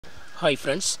Hi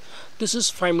friends, this is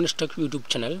 5 Minutes Tech YouTube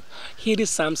channel. Here is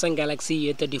Samsung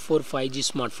Galaxy A34 5G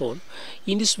smartphone.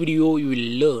 In this video, you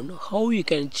will learn how you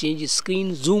can change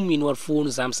screen zoom in your phone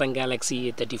Samsung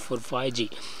Galaxy A34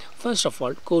 5G. First of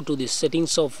all, go to the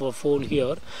settings of your phone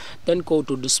here, then go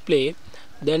to display,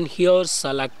 then here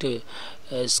select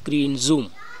screen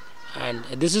zoom. And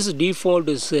this is default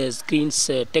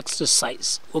screen's text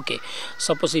size. Okay,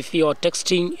 suppose if you are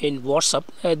texting in WhatsApp,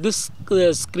 this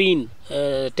screen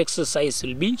text size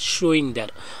will be showing there.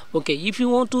 Okay, if you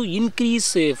want to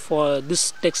increase for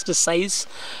this text size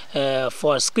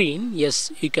for screen,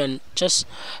 yes, you can just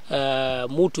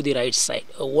move to the right side.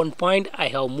 One point I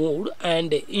have moved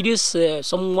and it is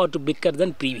somewhat bigger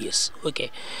than previous.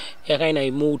 Okay, again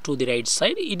I move to the right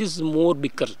side, it is more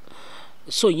bigger.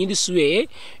 So in this way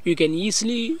you can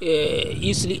easily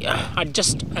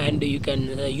adjust, and you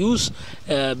can use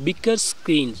bigger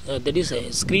screen, that is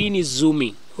screen is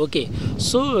zooming. Okay,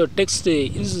 so text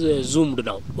is zoomed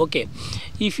now. Okay,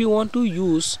 if you want to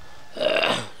use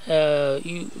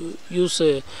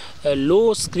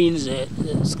low screen,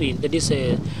 that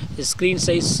is screen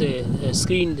size,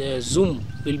 screen zoom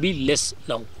will be less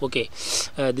now. Okay,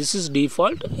 this is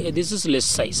default, this is less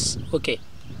size. Okay,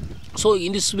 so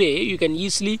in this way you can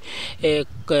easily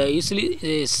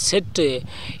set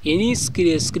any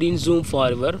screen zoom for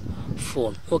your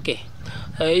phone. Okay,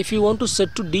 if you want to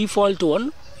set to default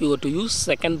one, you have to use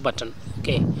second button.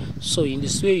 Okay, so in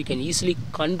this way you can easily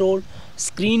control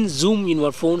screen zoom in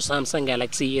your phone Samsung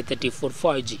Galaxy A34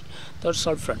 5G. That's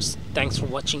all friends, thanks for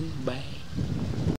watching, bye.